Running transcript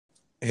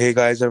Hey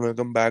guys, and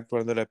welcome back to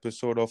another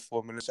episode of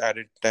 4 Minutes at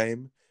a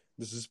Time.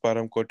 This is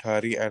Param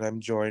Kothari, and I'm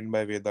joined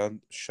by Vedant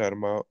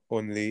Sharma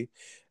only.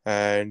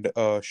 And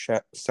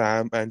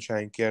Sam and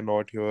Shanky are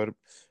not here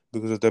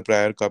because of the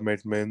prior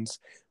commitments,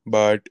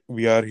 but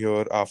we are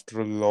here after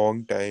a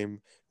long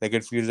time. Like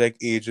it feels like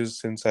ages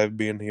since I've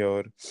been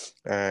here,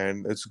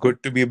 and it's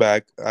good to be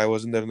back. I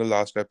wasn't there in the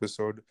last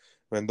episode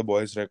when the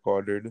boys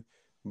recorded,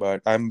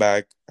 but I'm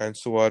back, and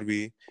so are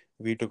we.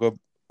 We took a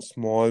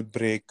small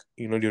break,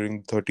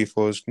 during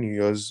 31st New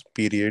Year's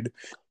period,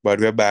 but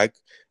we're back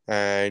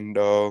and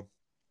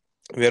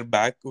we're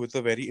back with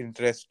a very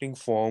interesting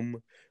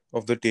form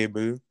of the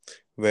table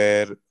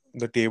where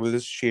the table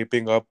is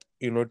shaping up,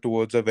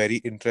 towards a very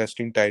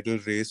interesting title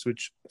race,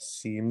 which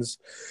seems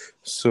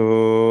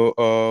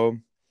so.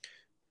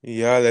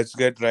 Yeah, let's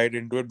get right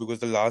into it because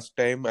the last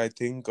time I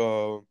think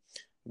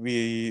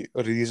we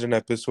released an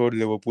episode,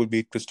 Liverpool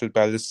beat Crystal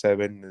Palace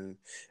 7-0.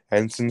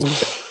 And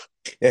since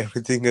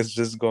everything has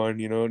just gone,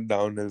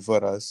 downhill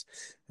for us.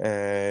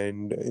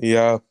 And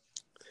yeah,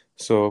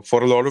 so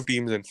for a lot of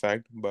teams, in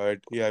fact, but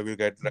yeah, we'll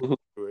get right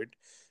to it.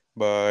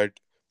 But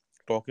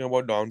talking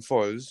about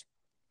downfalls,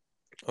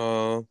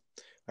 uh,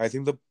 I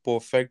think the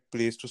perfect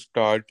place to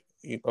start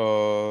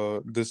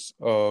this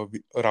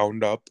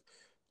roundup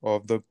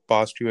of the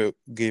past few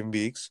game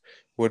weeks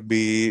would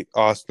be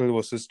Arsenal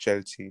versus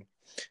Chelsea.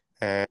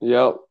 And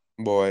Yeah,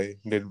 boy,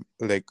 did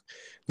like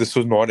this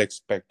was not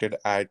expected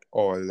at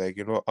all. Like,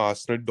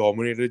 Arsenal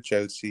dominated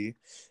Chelsea,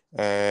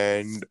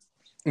 and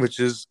which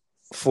is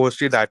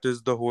firstly, that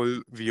is the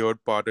whole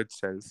weird part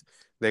itself.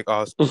 Like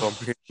Arsenal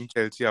dominating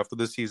Chelsea after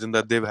the season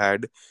that they've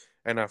had,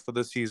 and after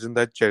the season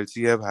that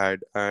Chelsea have had,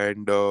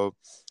 and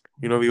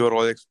we were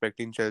all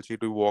expecting Chelsea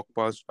to walk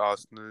past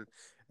Arsenal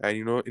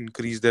and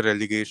increase their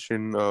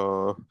relegation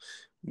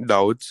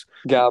doubts.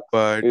 gap.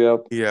 But Yeah,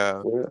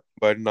 yeah, yeah.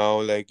 but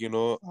now, like,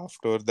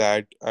 after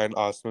that, and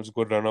Arsenal's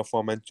good run of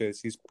form and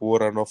Chelsea's poor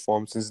run of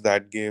form since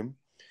that game,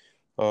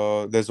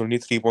 there's only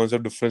 3 points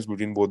of difference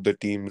between both the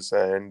teams.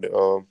 And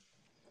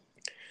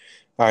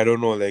I don't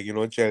know,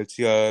 like,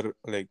 Chelsea are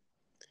like,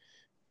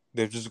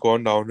 they've just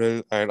gone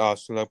downhill, and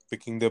Arsenal are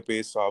picking their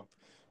pace up.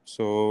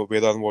 So,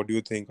 Vedant, what do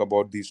you think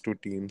about these two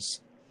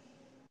teams?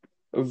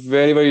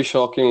 Very, very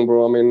shocking,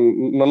 bro. I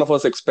mean, none of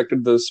us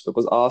expected this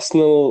because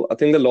Arsenal, I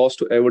think they lost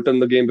to Everton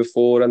the game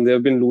before, and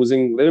they've been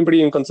losing. They've been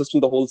pretty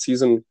inconsistent the whole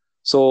season.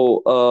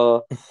 So,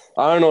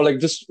 I don't know, like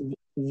just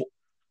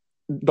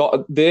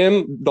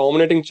them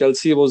dominating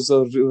Chelsea was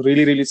a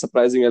really, really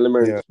surprising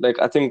element. Yeah, Like,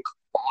 I think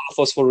all of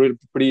us were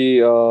pretty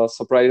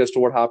surprised as to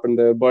what happened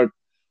there. But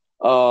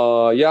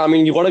yeah, I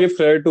mean, you got to give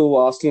credit to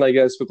Arsenal, I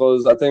guess,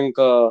 because I think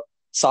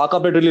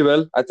Saka played really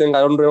well. I think I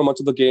don't remember much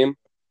of the game,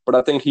 but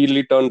I think he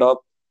really turned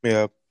up.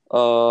 yeah,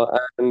 Uh,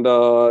 and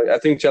I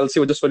think Chelsea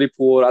were just very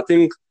poor. I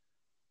think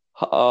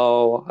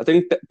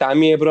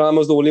Tammy Abraham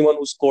was the only one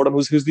who scored, and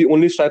who's the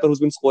only striker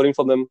who's been scoring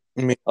for them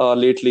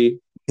lately.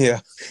 yeah,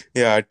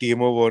 yeah.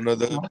 Timo Werner,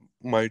 the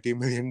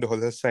multi-million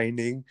dollar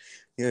signing.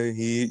 Yeah,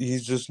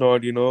 he's just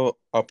not,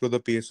 up to the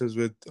paces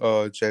with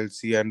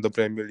Chelsea and the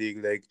Premier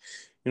League. Like,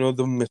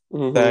 the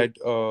Hmm. that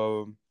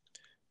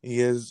he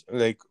has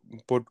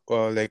put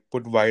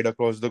wide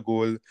across the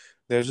goal.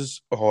 They're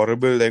just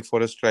horrible, like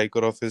for a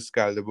striker of his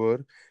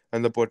caliber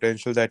and the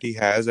potential that he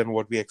has and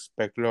what we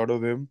expected out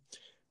of him.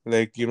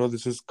 Like,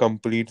 this is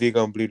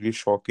completely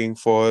shocking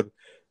for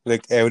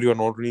like everyone,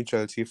 not only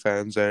Chelsea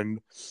fans.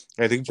 And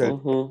I think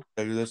Chelsea Hmm.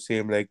 tell you the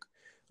same. Like,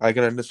 I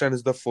can understand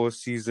it's the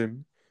first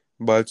season,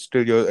 but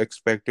still you're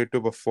expected to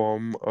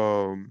perform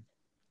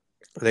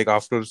like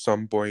after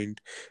some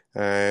point.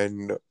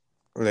 And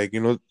like,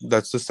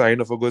 that's the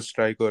sign of a good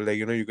striker. Like,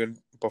 you can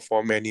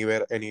perform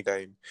anywhere,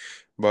 anytime.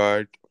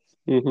 But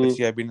Hmm.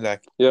 Chelsea have been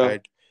lacking Yeah.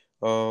 that.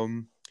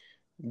 Um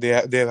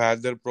they've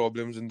had their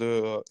problems in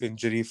the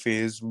injury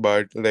phase,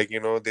 but like,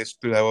 they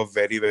still have a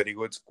very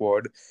good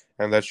squad,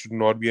 and that should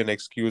not be an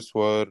excuse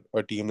for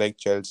a team like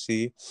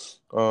Chelsea.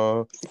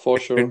 For They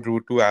sure. went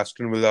route to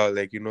Aston Villa,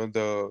 like,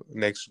 the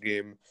next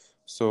game.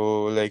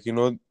 So like,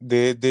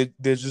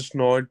 they're just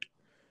not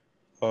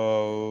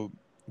uh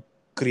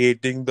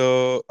creating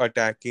the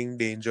attacking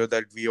danger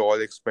that we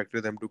all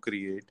expected them to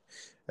create.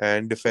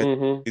 And Hmm.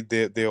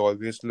 defensively, they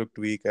always looked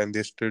weak, and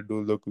they still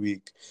do look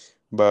weak.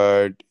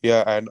 But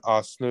yeah, and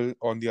Arsenal,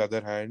 on the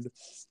other hand,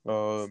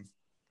 um,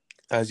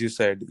 as you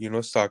said,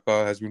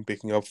 Saka has been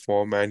picking up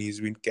form and he's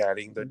been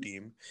carrying the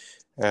team.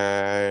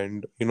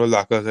 And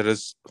Lacazette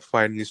has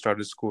finally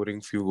started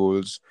scoring few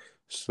goals.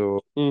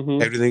 So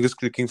Hmm. everything is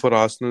clicking for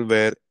Arsenal,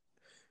 where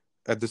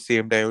at the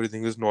same time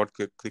everything is not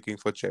clicking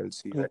for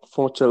Chelsea.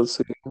 For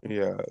Chelsea.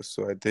 Yeah,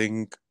 so I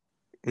think,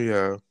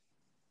 yeah.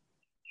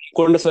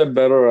 Couldn't have said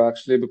better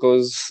actually,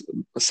 because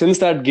since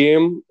that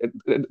game,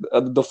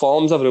 the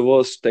forms have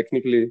reversed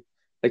technically.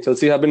 Like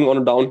Chelsea have been on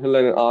a downhill,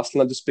 and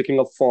Arsenal are just picking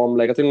up form.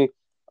 Like I think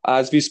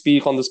as we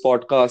speak on this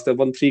podcast, they've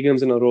won three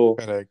games in a row,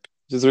 Correct.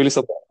 which is really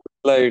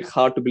like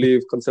hard to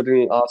believe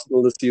considering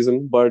Arsenal this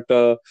season. But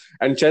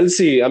and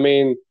Chelsea, I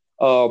mean.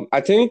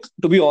 I think,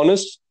 to be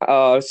honest,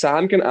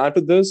 Sam can add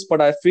to this,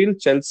 but I feel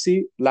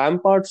Chelsea,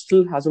 Lampard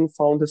still hasn't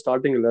found his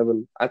starting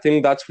 11. I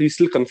think that's he's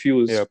still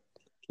confused. Yeah,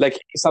 Like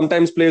he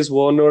sometimes plays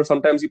Werner,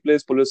 sometimes he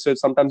plays Pulisic,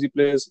 sometimes he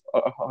plays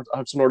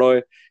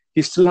Hudson-Odoi.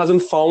 He still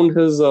hasn't found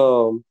his,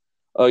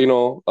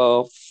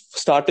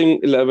 starting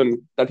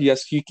 11 that he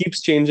has. He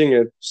keeps changing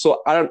it.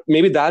 So I don't.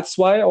 Maybe that's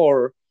why,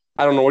 or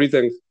I don't know. What do you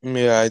think?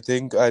 yeah. I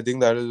think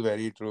that is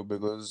very true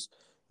because,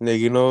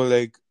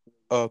 like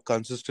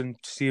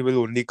consistency will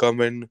only come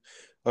when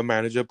a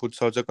manager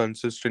puts out a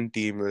consistent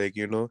team.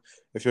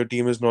 If your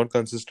team is not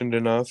consistent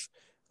enough,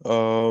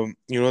 no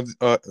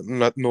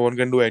one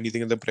can do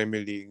anything in the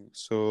Premier League.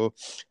 So,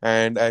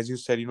 and as you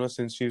said,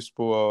 since we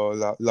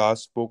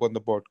last spoke on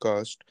the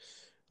podcast,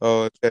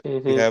 that we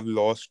Mm-hmm. have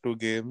lost two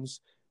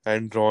games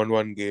and drawn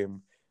one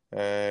game,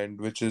 and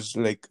which is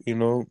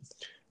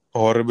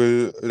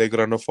horrible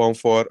run of form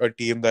for a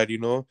team that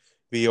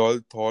we all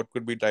thought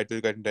could be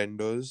title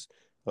contenders.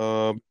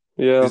 Yeah,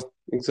 These two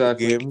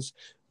exactly. games,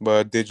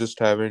 but they just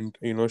haven't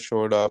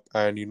showed up,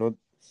 and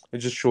it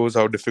just shows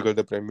how difficult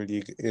the Premier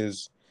League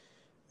is.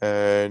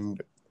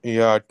 And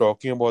yeah,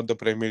 talking about the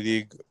Premier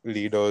League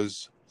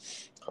leaders,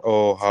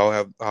 oh,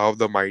 how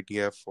the mighty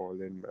have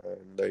fallen,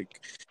 and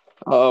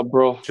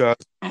Bro.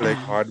 just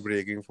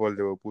heartbreaking for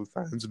Liverpool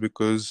fans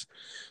because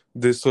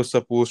this was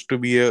supposed to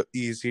be a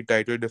easy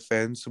title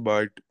defense,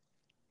 but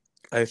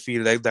I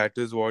feel like that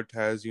is what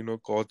has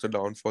caused the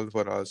downfall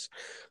for us.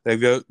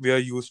 Like we are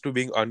used to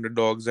being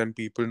underdogs and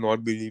people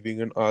not believing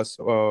in us,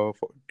 to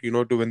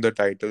win the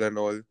title and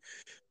all.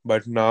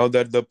 But now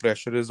that the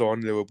pressure is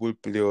on Liverpool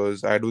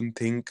players, I don't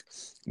think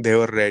they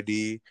were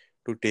ready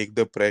to take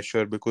the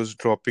pressure because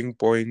dropping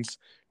points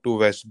to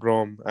West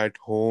Brom at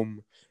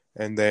home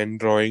and then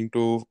drawing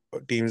to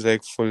teams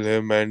like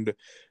Fulham, and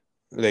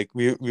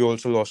we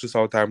also lost to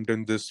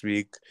Southampton this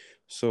week.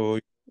 So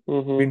been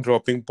Mm-hmm.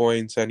 dropping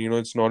points, and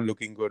it's not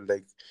looking good.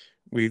 Like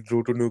we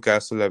drew to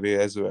Newcastle away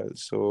as well.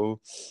 So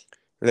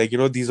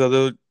these are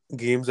the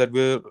games that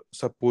we're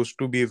supposed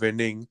to be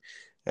winning,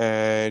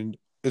 and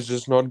it's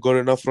just not good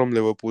enough from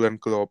Liverpool and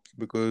Klopp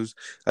because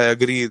I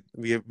agree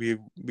we've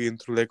been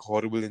through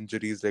horrible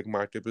injuries. Like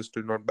Matip is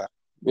still not back,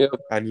 Yeah.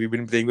 and we've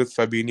been playing with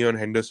Fabinho and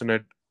Henderson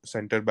at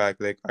center back.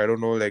 Like I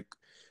don't know,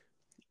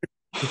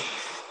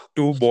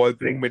 two ball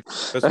playing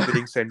midfielders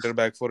playing center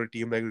back for a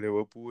team like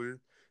Liverpool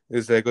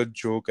is like a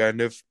joke.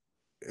 And if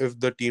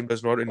the team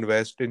does not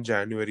invest in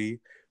January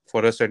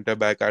for a center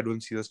back, I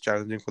don't see us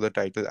challenging for the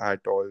title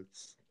at all.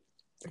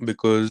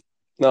 Because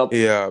Now,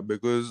 yeah,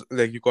 because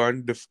you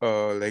can't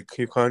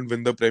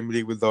win the Premier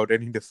League without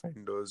any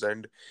defenders,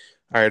 and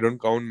I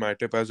don't count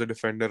Matip as a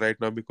defender right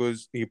now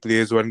because he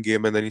plays one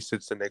game and then he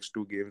sits the next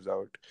two games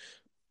out.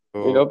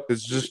 So yep.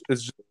 it's just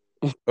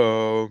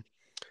uh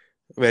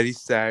very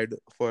sad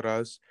for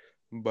us,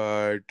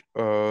 but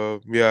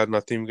yeah,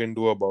 nothing we can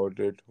do about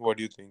it. What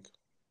do you think?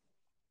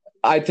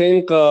 I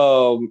think,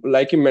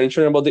 like you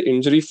mentioned about the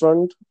injury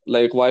front,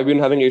 like why we've been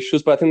having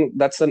issues, but I think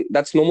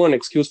that's no more an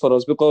excuse for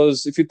us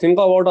because if you think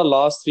about our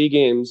last three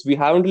games, we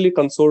haven't really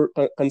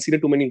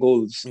conceded too many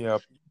goals. Yeah,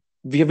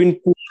 We have been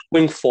poor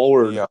going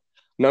forward. yeah,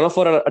 None of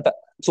our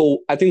so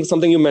I think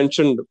something you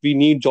mentioned, we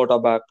need Jota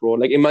back, bro.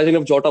 Like imagine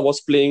if Jota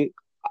was playing,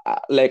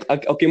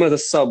 came as a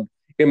sub.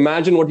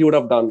 Imagine what he would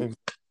have done. ex-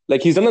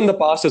 Like he's done in the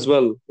past as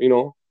well, you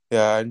know.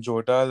 yeah. And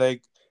Jota,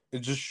 it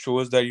just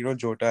shows that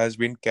Jota has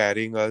been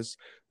carrying us.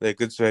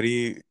 Like it's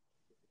very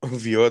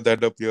weird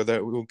that the player that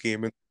who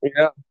came in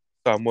Yeah.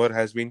 summer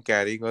has been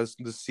carrying us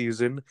this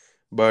season,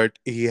 but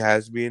he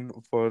has been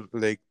for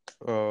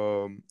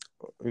um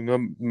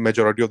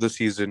majority of the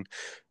season.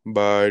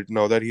 But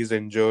now that he's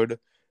injured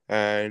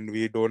and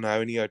we don't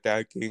have any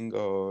attacking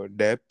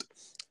depth,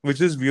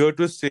 which is weird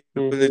to say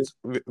because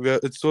Hmm.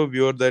 it's so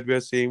weird that we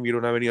are saying we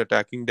don't have any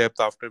attacking depth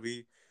after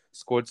we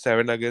scored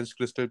seven against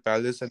Crystal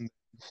Palace, and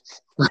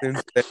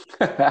since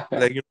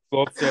then,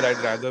 Klopp said,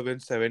 I'd rather win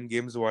seven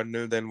games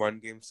 1-0 than one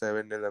game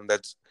 7-0, and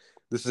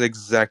this is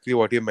exactly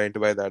what he meant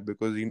by that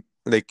because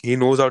he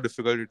knows how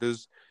difficult it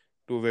is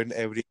to win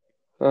every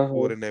Uh-huh.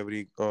 score in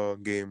every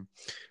game.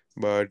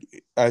 But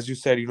as you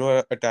said,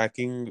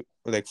 attacking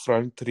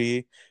front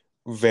three,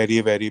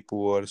 very very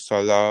poor.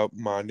 Salah,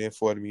 Mane,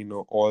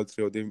 Firmino, all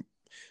three of them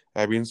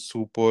have been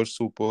super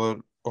super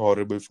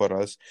horrible for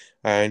us,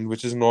 and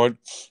which is not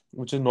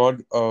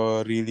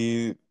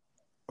really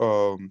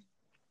um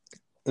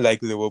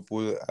like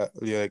Liverpool,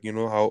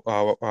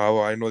 how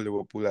I know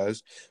Liverpool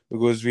as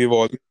because we've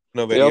always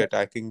been a very Yep.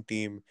 attacking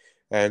team,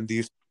 and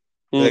these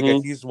at Hmm.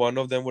 least one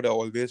of them would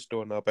always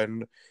turn up,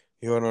 and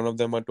here none of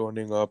them are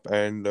turning up,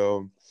 and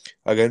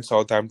against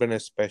Southampton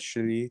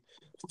especially,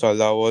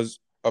 Salah was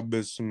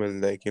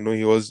abysmal.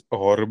 He was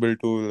horrible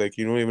to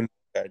even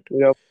look at.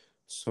 Yep.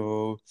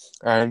 So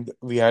and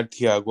we had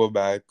Thiago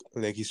back,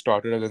 he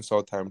started against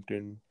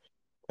Southampton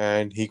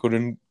and he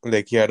couldn't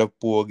he had a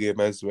poor game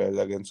as well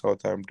against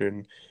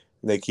Southampton.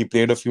 He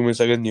played a few minutes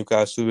against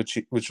Newcastle,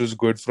 which was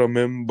good from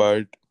him,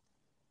 but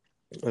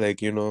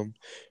like you know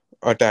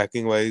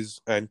attacking wise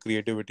and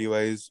creativity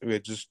wise, we're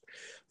just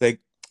like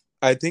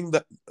I think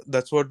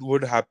that's what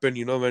would happen,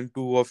 when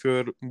two of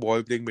your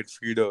ball playing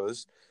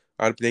midfielders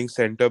are playing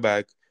center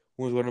back.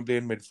 Who's going to play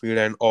in midfield?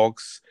 And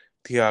Ox,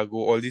 Thiago,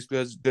 all these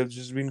players, they've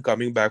just been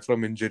coming back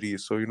from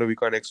injuries. So, we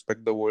can't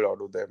expect the world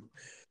out of them.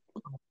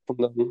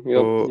 Yep.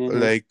 So, Hmm.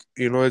 like,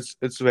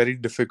 it's very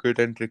difficult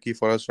and tricky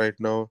for us right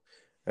now.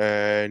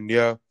 And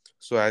yeah,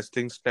 so as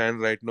things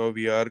stand right now,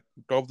 we are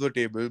top of the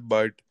table,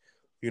 but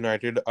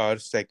United are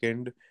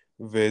second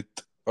with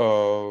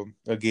a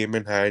game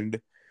in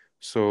hand.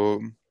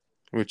 So,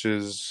 which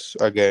is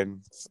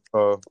again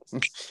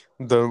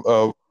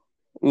the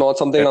Not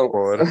something.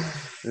 for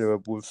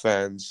Liverpool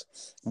fans.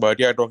 But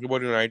yeah, talking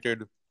about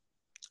United,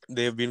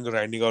 they've been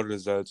grinding out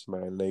results,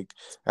 man. Like,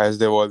 as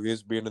they've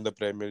always been in the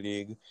Premier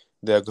League,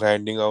 they're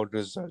grinding out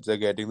results. They're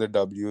getting the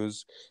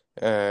W's,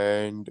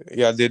 and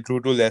yeah, they drew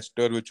to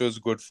Leicester, which was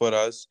good for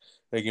us.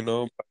 Like,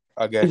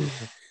 again,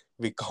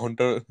 we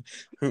counter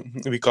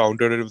we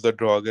countered it with a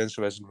draw against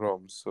West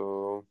Brom.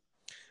 So,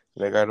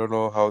 like, I don't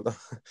know how the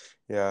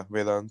yeah,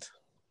 Vedant.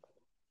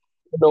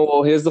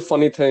 No, here's the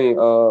funny thing.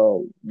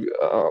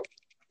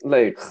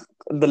 Like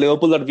the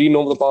Liverpool that we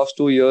know for the past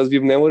 2 years,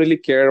 we've never really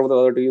cared what the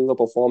other teams are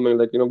performing.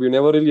 Like, we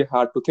never really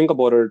had to think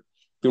about it.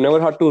 We've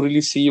never had to really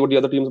see what the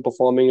other teams are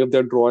performing, if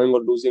they're drawing or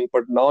losing.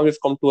 But now we've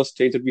come to a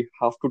stage that we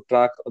have to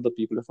track other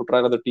people, we have to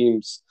track other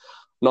teams.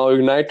 Now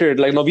United,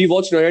 like now we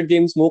watch United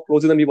games more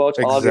closely than we watch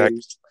our Exactly.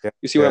 games. Yeah,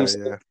 You see what I'm yeah,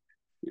 saying?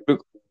 yeah.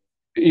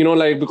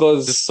 Like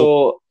because Just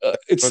hope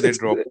so they it's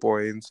drop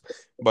points.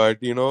 But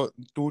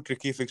two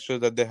tricky fixtures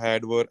that they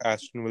had were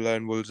Aston Villa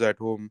and Wolves at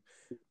home,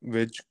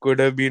 which could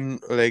have been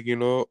like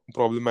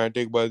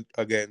problematic. But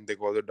again, they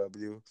got the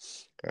W,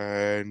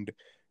 and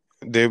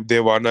they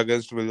won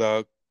against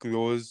Villa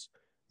close.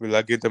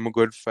 Villa gave them a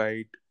good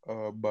fight.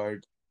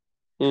 But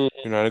mm,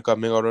 United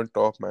coming out on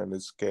top, man,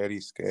 is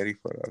scary, scary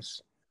for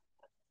us.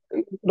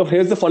 no,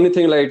 here's the funny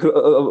thing. Like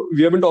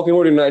we have been talking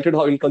about United,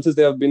 how inconsistent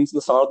they have been since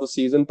the start of the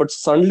season, but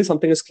suddenly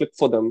something has clicked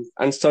for them,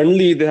 and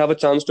suddenly they have a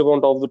chance to go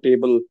on top of the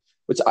table.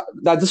 Which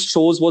that just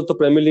shows what the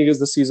Premier League is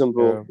this season,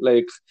 bro. Yeah,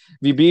 Like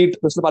we beat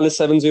Crystal Palace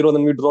 7-0,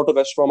 then we draw to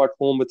West Brom at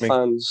home with makes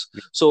fans.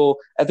 So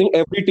I think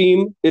every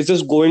team is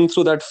just going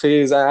through that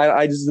phase.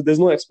 I just there's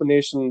no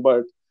explanation,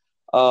 but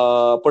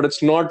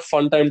it's not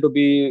fun time to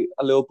be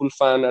a Liverpool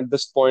fan at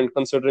this point,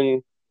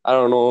 considering I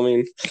don't know. I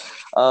mean,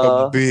 a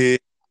uh, big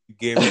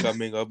game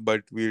coming up,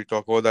 but we'll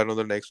talk about that on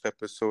the next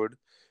episode.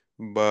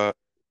 But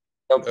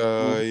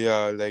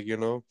yeah, like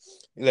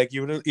like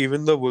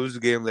even the Wolves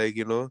game, like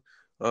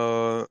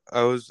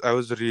I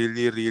was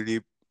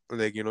really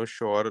like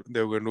sure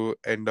they were going to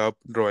end up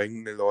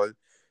drawing nil all,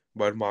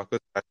 but Marcus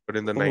Rashford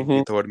in the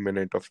mhm. 93rd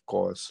minute, of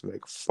course,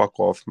 like fuck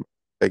off, man.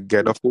 Like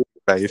get off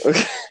life.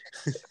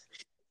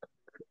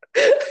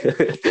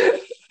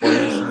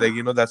 Points,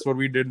 like that's what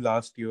we did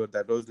last year.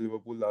 That was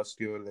Liverpool last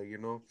year. Like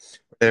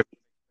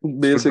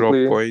they used to drop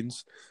Basically.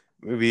 points.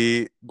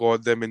 We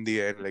got them in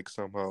the end, like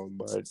somehow.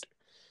 But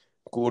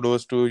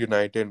kudos to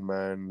United,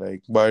 man.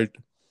 Like, but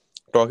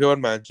talking about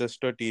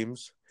Manchester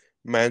teams,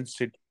 Man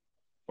City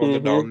on the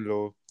Hmm. down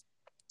low,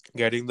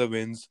 getting the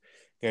wins,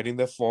 getting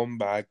the form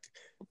back,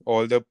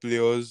 all the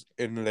players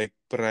in like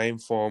prime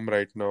form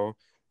right now.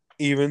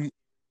 Even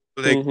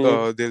like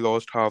Hmm. they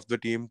lost half the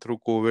team through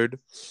COVID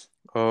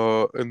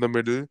in the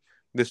middle,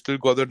 they still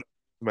got the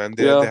man.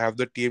 They Yeah. have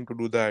the team to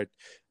do that,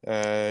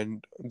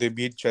 and they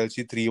beat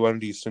Chelsea 3-1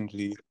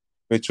 recently,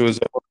 which was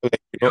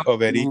like a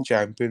very Mhm.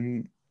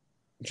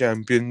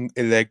 champion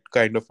elect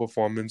kind of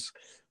performance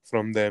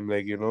from them.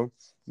 Like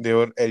they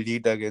were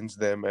elite against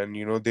them, and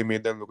they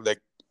made them look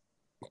like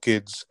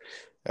kids.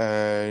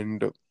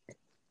 And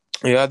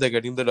yeah, they're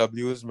getting the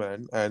W's,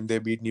 man, and they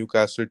beat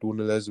Newcastle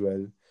 2-0 as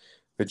well,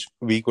 which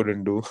we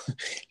couldn't do.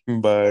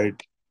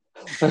 but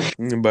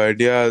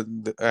yeah,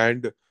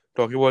 and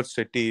talking about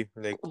City,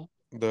 like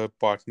the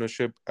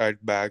partnership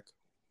at back,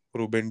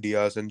 Ruben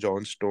Diaz and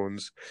John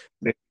Stones,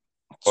 they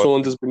are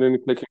Stones has been really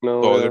clicking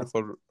now. Yeah. solid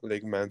for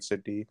like Man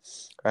City,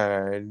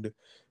 and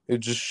it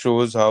just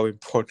shows how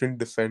important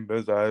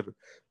defenders are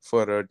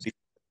for a team,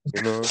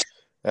 you know.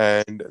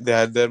 And they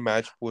had their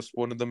match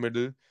postponed in the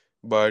middle,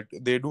 but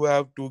they do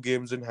have two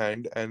games in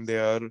hand, and they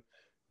are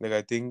like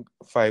I think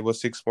 5 or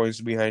 6 points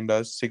behind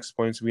us, 6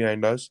 points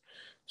behind us.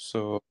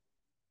 So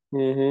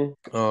Hmm.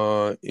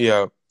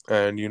 yeah,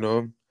 and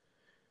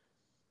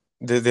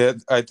they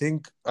I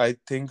think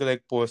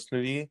like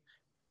personally,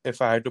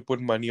 if I had to put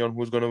money on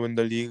who's gonna win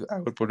the league, I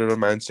would put it on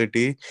Man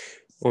City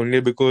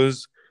only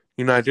because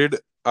United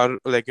are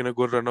like in a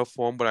good run of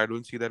form, but I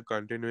don't see that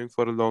continuing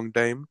for a long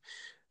time.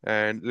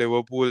 And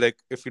Liverpool, like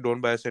if we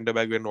don't buy a centre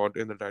back, we're not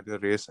in the title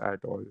race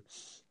at all.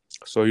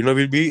 So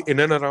we'll be in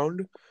and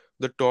around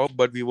the top,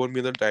 but we won't be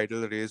in the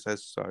title race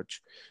as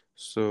such.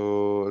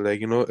 So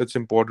like it's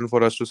important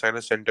for us to sign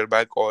a centre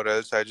back, or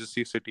else I just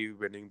see City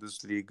winning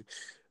this league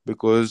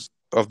because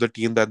of the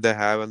team that they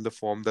have and the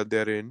form that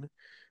they're in.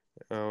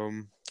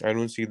 I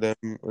don't see them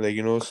like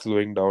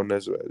slowing down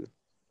as well.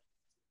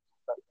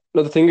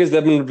 No, the thing is,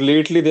 they've been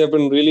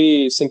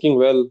really sinking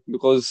well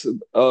because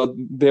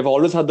they've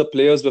always had the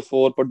players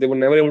before, but they were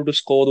never able to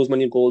score those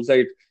many goals.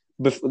 Right?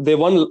 They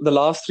won the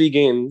last three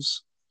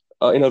games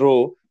in a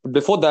row. But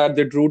before that,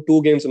 they drew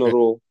two games in a Yeah.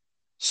 row.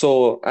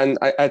 So, and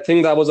I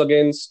think that was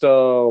against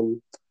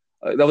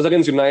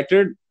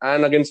United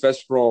and against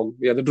West Brom.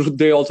 Yeah,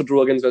 they also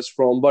drew against West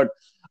Brom. But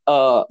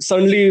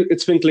suddenly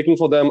it's been clicking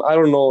for them. I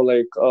don't know,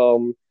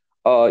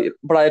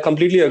 but I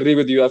completely agree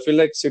with you. I feel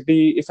like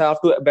City, if I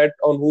have to bet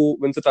on who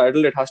wins the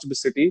title, it has to be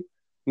City,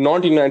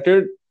 not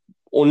United,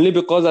 only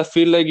because I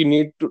feel like you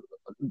need to.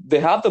 They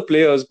have the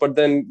players, but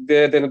then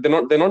they're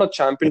not a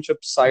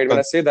championship side. When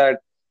I say that,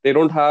 they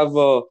don't have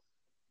the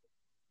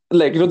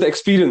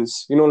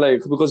experience,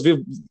 because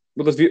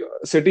we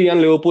City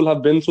and Liverpool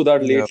have been through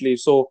that Yeah. lately.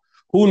 So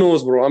who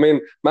knows, bro? I mean,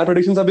 my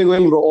predictions have been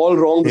going all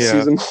wrong this Yeah.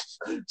 season.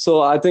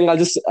 So I think I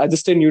just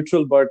stay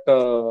neutral. But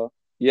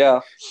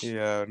yeah.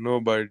 Yeah, no,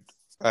 but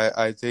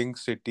I think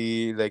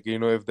City, like,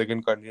 if they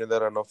can continue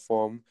the run of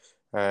form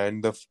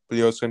and the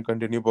players can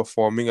continue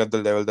performing at the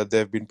level that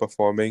they've been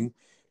performing,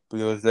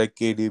 players like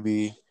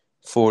KDB,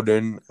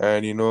 Foden,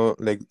 and,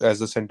 like, as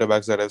the centre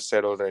backs that I've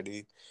said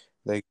already,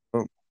 like,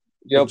 it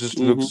Yep. just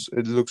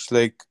Mm-hmm. looks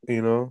like,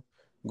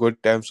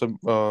 good times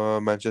for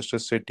Manchester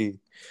City.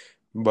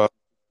 But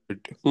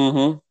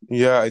Mm-hmm.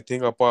 yeah, I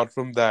think apart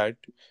from that,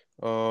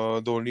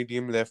 the only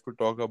team left to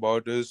talk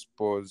about is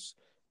Spurs.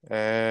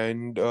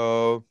 And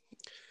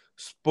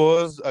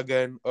Spurs,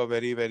 again, a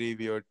very, very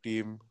weird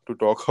team to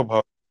talk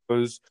about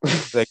because,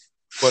 like,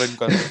 super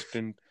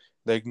inconsistent,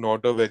 like,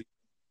 not a very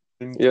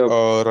Yep.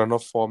 run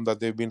of form that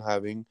they've been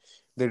having.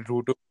 They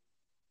drew to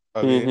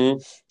away,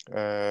 Mm-hmm.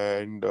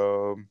 and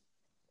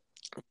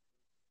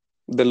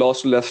They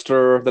lost to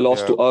Leicester. They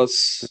lost yeah, to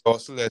us.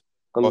 lost to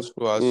lost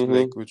to us, Mm-hmm.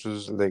 like, which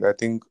was, like, I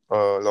think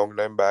a long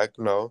time back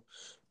now.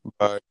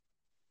 But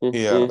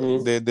yeah,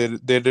 Mm-hmm. they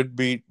did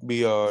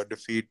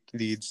defeat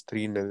Leeds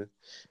 3-0,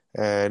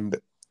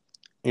 and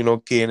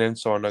Kane and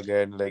Son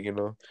again, like,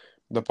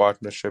 the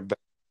partnership that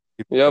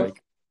I Yep.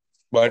 like.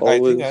 But I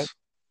think, as Always.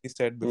 he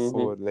said Mm-hmm.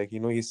 before, like,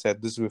 he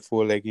said this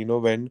before, like,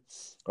 when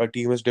a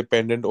team is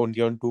dependent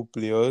only on two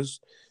players,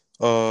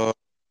 uh,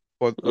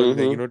 for like,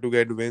 Mm-hmm. to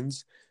get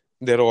wins,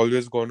 they're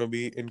always gonna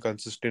be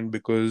inconsistent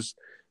because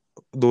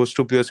those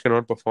two players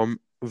cannot perform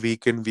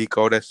week in week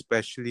out,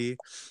 especially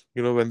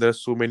when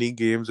there's so many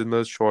games in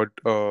a short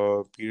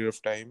period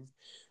of time.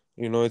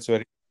 It's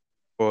very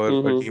for a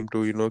Mm-hmm. team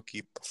to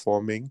keep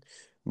performing.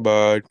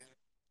 But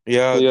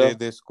yeah, they Yeah.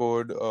 they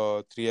scored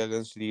three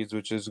against Leeds,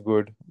 which is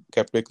good.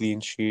 Kept a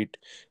clean sheet,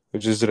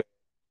 which is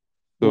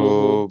Mm-hmm.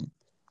 so.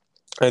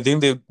 I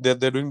think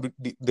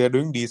they're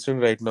doing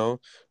decent right now.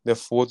 They're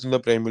fourth in the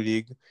Premier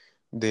League.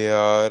 They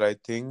are, I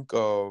think,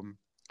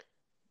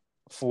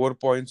 4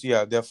 points.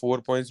 Yeah, they're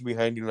 4 points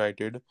behind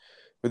United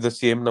with the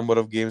same number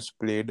of games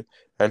played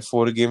and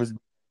four games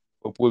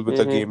Liverpool with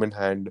a Mm-hmm. game in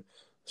hand.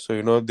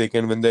 So they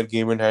can win their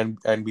game in hand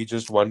and be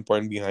just 1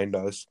 point behind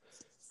us.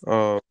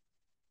 Uh,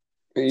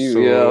 Yeah.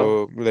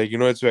 so, like,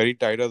 it's very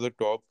tight at the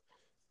top,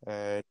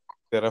 and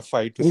there are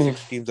 5 to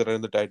 6 teams that are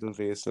in the title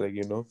race. Like,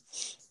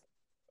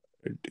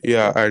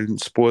 yeah, and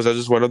Spurs are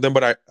just one of them.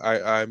 But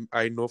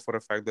I know for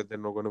a fact that they're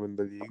not going to win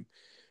the league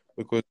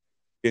because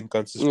they're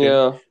inconsistent.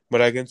 Yeah.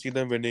 But I can see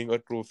them winning a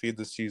trophy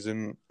this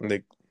season,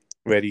 like,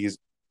 very easy.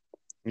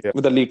 Yeah,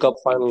 With the League Cup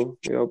final.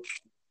 Yep.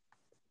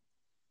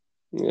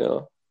 Yeah.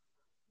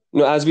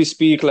 As we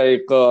speak, I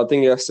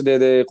think yesterday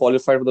they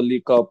qualified for the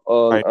League Cup.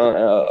 I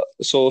know.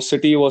 So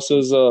City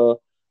versus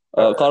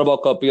Carabao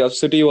Cup. Yeah,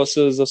 City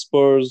versus the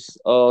Spurs.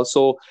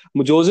 So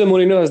Jose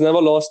Mourinho has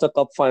never lost a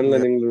cup final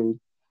in Yeah, England.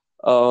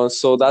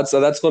 So that's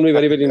going to be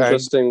very, very and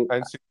interesting.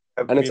 City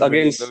have And it's been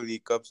winning the against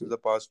League Cups in the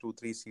past 2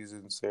 3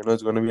 seasons. So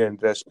it's going to be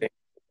interesting.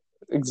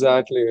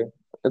 exactly.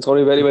 It's going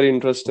to be very, very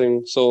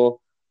interesting. So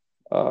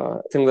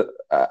I think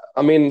that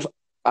I mean,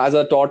 as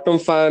a Tottenham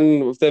fan,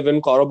 if they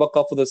win Carabao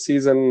Cup for the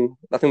season,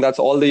 I think that's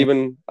all they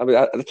even. I mean,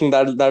 I think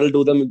that'll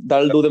do them.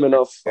 That'll do them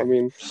enough. I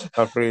mean,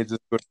 After ages,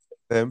 good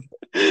for them.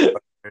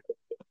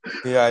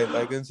 Yeah,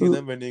 I can see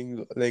them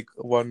winning like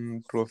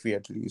one trophy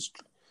at least.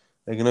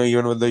 Like,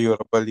 even with the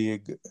Europa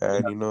League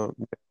and,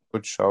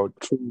 good shout.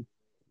 true.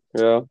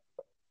 Yeah,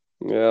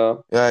 yeah,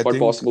 Yeah, I quite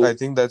think I possible.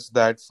 think that's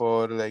that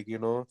for, like,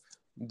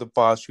 the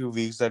past few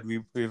weeks that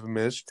we've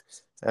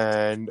missed,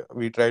 and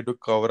we tried to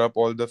cover up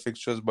all the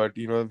fixtures, but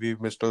we've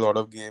missed a lot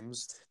of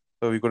games,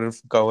 so we couldn't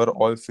cover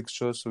all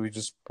fixtures. So we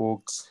just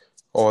spoke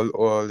all,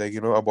 like,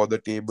 about the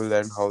table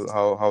and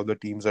how the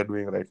teams are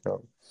doing right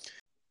now.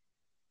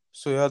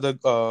 So yeah,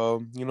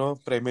 the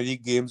Premier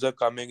League games are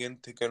coming in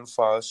thick and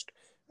fast,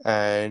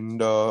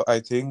 and I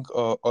think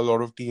a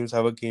lot of teams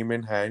have a game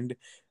in hand,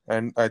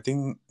 and I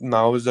think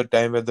now is the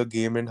time where the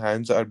game in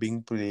hands are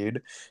being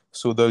played,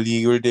 so the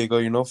league will take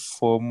a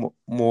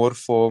more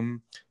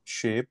firm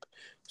shape.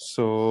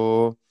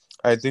 So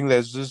I think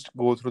let's just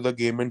go through the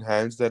game in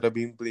hands that are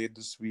being played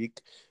this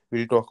week.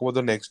 We'll talk about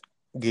the next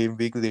game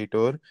week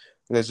later.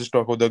 Let's just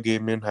talk about the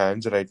game in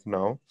hands right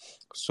now.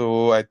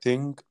 So I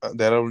think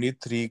there are only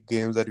three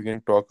games that we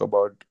can talk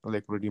about,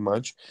 like, pretty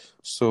much.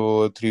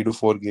 So 3 to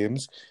 4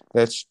 games.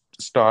 Let's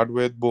start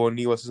with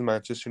Burnley versus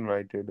Manchester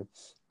United.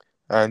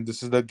 and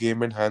this is the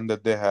game in hand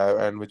that they have,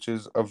 and which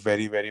is a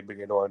very very big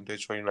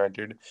advantage for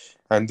United.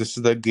 And this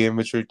is the game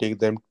which will take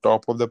them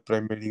top of the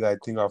Premier League, I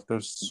think, after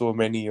so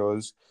many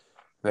years.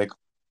 Like,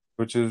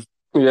 which is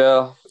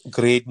Yeah,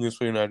 great news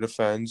for United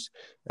fans,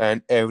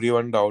 and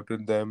everyone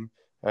doubted them,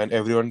 and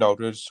everyone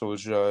doubted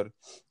Solskjaer,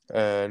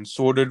 and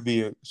so did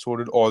we, so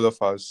did all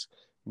of us.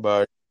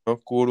 But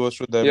kudos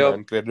to them, yep.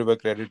 man. Credit where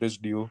credit is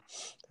due,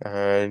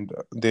 and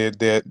they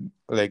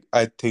like,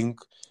 I think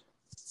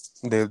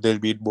they'll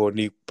beat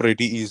Burnley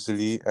pretty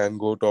easily and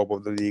go top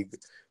of the league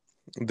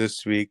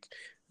this week.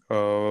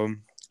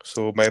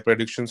 So my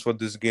predictions for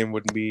this game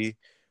would be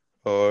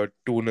a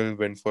 2-0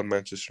 win for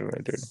Manchester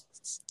United.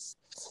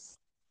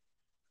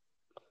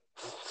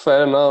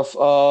 Fair enough.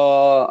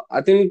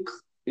 I think,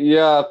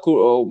 yeah,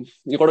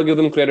 you got to give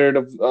them credit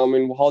of, I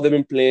mean, how they've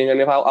been playing, and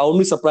if I wouldn't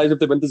be surprised if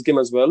they win this game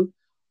as well.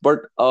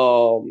 But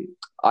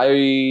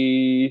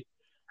I,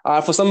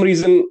 for some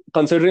reason,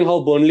 considering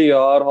how Burnley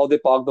are, how they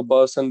park the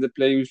bus and they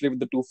play usually with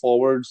the two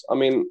forwards, I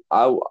mean,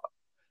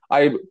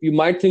 you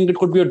might think it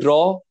could be a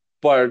draw,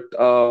 but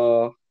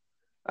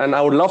and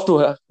I would love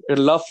to I'd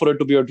love for it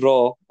to be a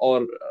draw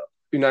or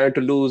United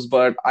to lose,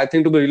 but I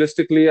think to be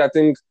realistically, I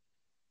think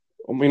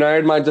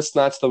United might just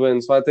snatch the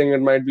win. So I think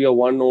it might be a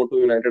 1-0 to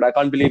United. I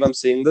can't believe I'm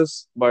saying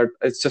this, but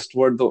it's just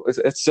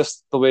it's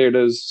just the way it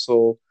is.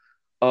 So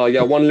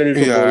yeah, 1-0 to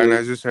Yeah, and Burnley.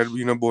 as you said,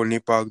 Burnley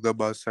parked the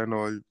bus and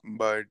all,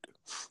 but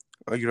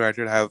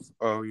United have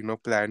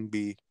plan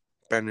B,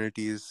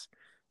 penalties.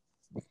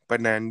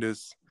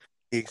 Fernandes,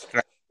 he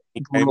extra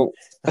anytime. Bruno.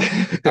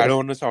 I don't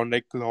want to sound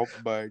like Klopp,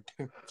 but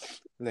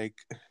like,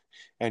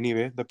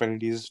 anyway, the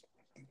penalties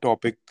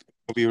topic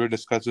we will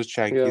discuss with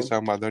Shanky Yeah.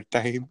 some other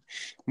time.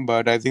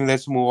 But I think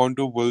let's move on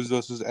to Wolves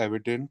versus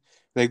Everton.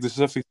 Like, this is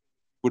a fixture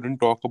we wouldn't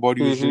talk about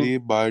Mm-hmm. usually,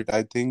 but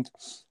I think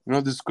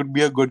this could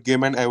be a good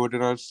game, and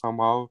Everton are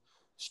somehow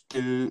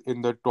still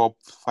in the top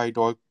five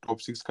or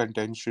top six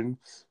contention.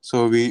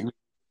 So we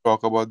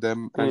talk about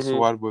them, and so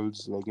Mm-hmm. are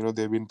Wolves. Like,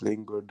 they've been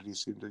playing good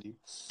recently.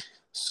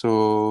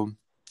 So,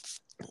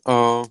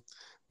 uh,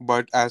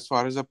 but as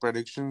far as the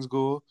predictions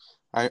go,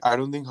 I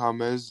don't think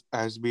James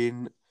has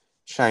been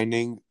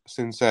shining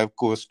since I've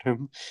coached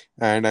him,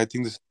 and I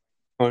think this.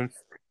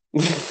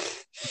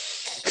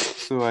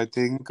 So I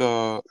think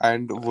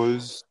and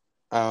Wolves,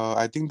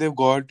 I think they've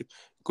got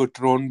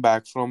Coutron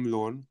back from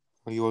loan.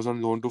 He was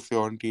on loan to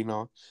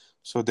Fiorentina,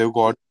 so they've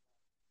got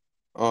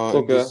in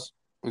Okay. this,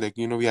 like,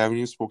 we haven't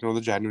even spoken of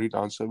the January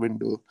transfer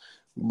window,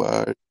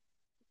 but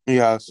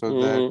yeah, so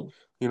that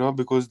Mm-hmm.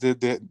 because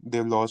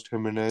they've lost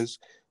Jimenez,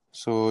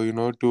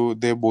 so to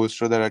they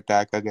bolster their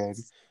attack again.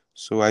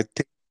 So I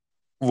think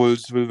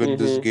Wolves will win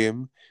this Mm-hmm.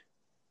 game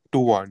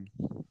 2-1.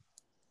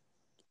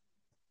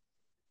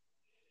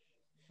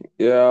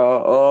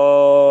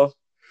 Yeah.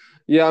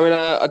 Yeah, I mean,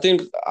 I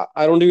think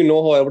I don't even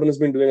know how Everton has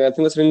been doing. I think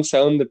they're sitting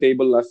seven in the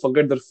table. I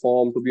forget their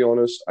form, to be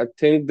honest. I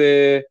think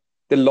they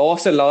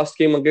lost their last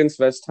game against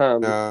West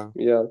Ham. Yeah,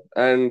 Yeah,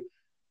 and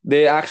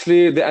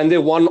they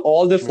won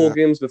all their four yeah,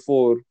 games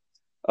before,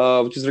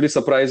 which is really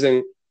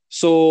surprising.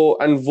 So,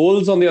 and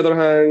Wolves on the other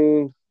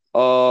hand,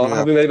 yeah,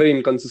 have been very very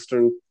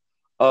inconsistent.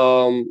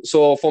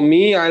 So for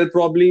me, I'll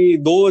probably,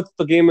 though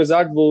the game is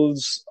at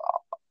Wolves,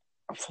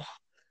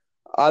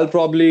 I'll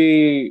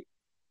probably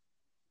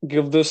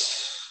give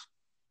this.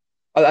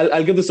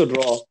 I'll give this a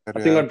draw. I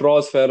think yeah. a draw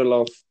is fair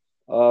enough.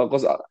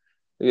 Because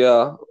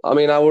yeah, I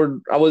mean, I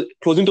was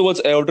closing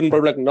towards Everton,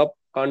 but like, nope,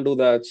 can't do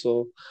that.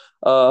 So,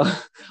 uh,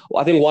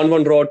 I think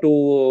 1-1 draw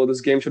to this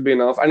game should be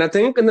enough. And I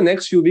think in the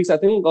next few weeks, I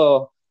think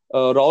Raul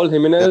Yeah,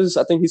 Jimenez,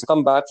 I think he's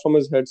come back from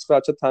his head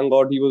scratcher. Thank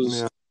God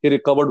yeah. he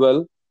recovered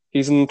well.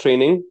 He's in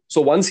training.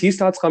 So once he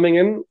starts coming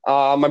in,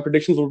 my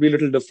predictions will be a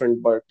little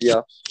different. But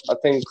yeah, I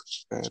think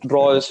Fair,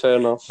 draw fair. is fair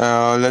enough.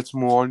 Let's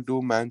move on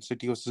to Man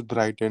City versus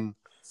Brighton.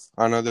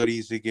 Another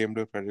easy game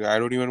to predict. I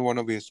don't even want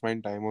to waste my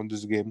time on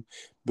this game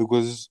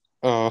because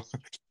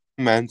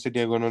Man City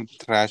are gonna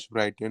thrash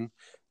Brighton.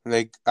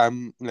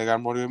 I'm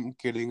not even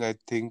kidding. I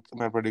think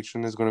my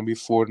prediction is gonna be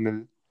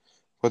 4-0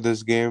 for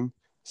this game.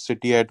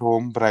 City at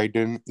home,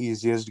 Brighton,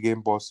 easiest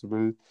game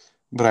possible.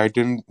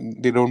 Brighton,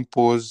 they don't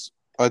pose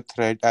a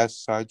threat as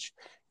such.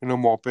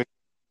 Mop it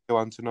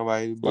once in a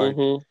while, but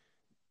Mm-hmm.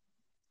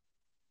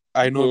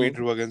 I know we Mm-hmm.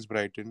 drew against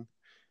Brighton.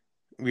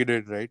 We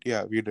did, right?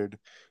 Yeah, we did.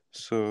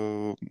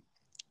 So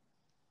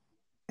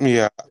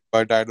yeah,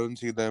 but I don't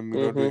see them,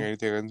 doing Mm-hmm.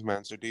 anything against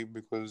Man City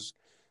because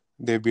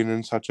they've been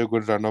in such a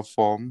good run of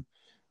form.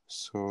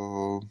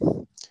 So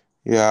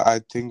yeah, I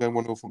think I'm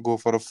gonna go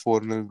for a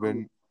 4-0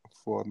 win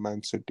for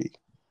Man City.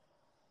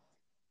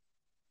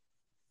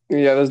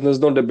 Yeah, there's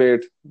no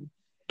debate.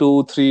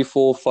 Two, three,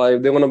 four,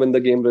 five. They're gonna win the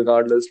game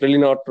regardless. Really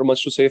not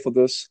much to say for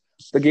this.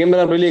 The game that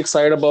I'm really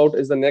excited about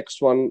is the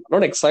next one.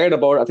 Not excited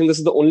about. I think this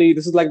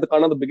is like the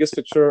kind of the biggest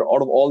fixture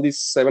out of all these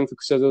seven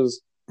fixtures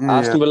is Yeah,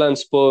 Aston Villa and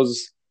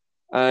Spurs.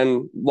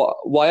 And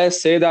why I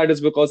say that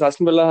is because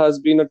Aston Villa has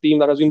been a team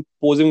that has been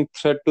posing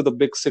threat to the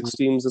big six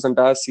teams this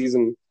entire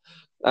season.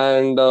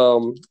 And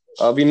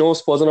we know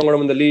Spurs are not going to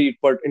win the league,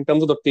 but in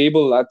terms of the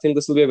table, I think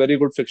this will be a very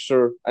good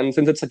fixture. And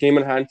since it's a game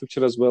in hand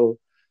fixture as well,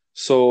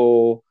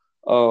 So,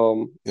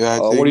 Yeah, I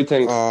what do you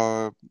think think?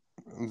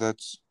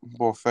 that's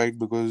perfect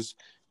because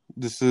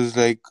this is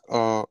like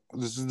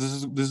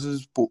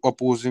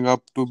opposing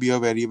up to be a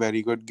very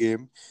very good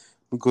game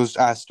because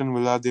Aston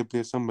Villa they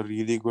play some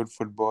really good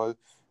football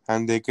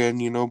and they can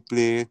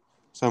play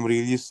some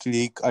really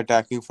sleek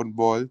attacking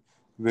football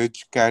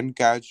which can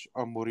catch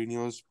a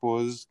Mourinho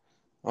Spurs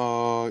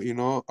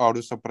out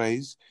of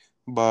surprise.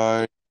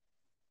 But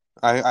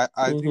I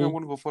think I'm Mm-hmm.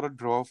 gonna go for a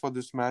draw for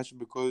this match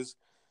because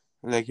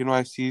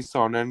I see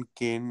Son and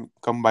Kane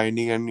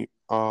combining and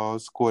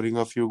scoring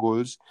a few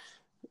goals,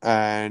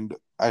 and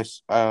I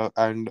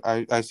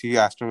see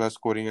Aston Villa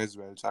scoring as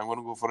well. So I'm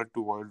gonna go for a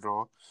 2-2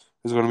 draw.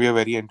 It's gonna be a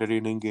very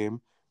entertaining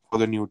game for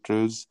the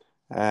neutrals,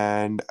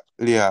 and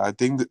yeah, I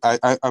think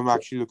I'm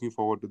actually looking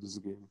forward to this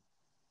game.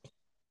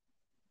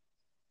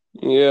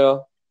 Yeah,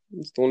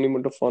 it's the only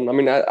amount of fun. I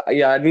mean,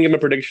 yeah, I didn't give my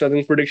prediction. I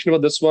think prediction for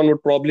this one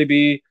would probably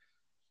be,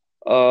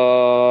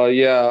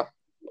 yeah,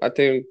 I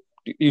think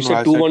you No, said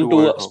I two said one 2-2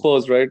 to draw.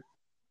 Spurs, right?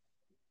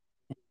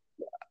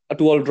 A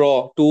 2-all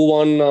draw,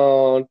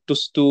 2-1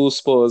 to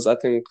Spurs. I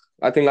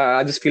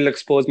just feel like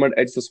Spurs might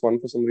edge this one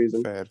for some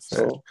reason. Fair,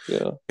 fair. So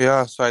yeah.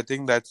 Yeah, so I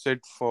think that's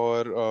it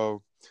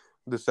for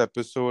this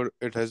episode.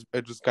 It has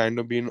kind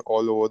of been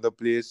all over the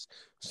place.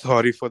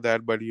 Sorry for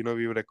that, but we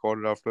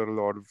recorded after a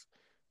lot of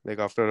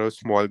after a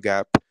small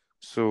gap.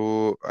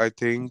 So I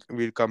think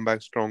we'll come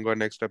back stronger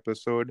next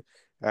episode,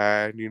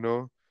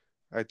 and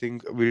I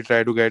think we'll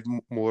try to get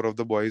more of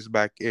the boys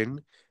back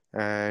in,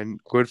 and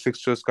good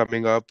fixtures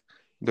coming up.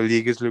 The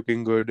league is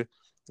looking good,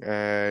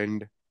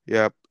 and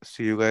yeah,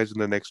 see you guys in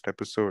the next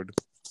episode.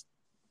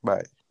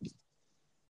 Bye.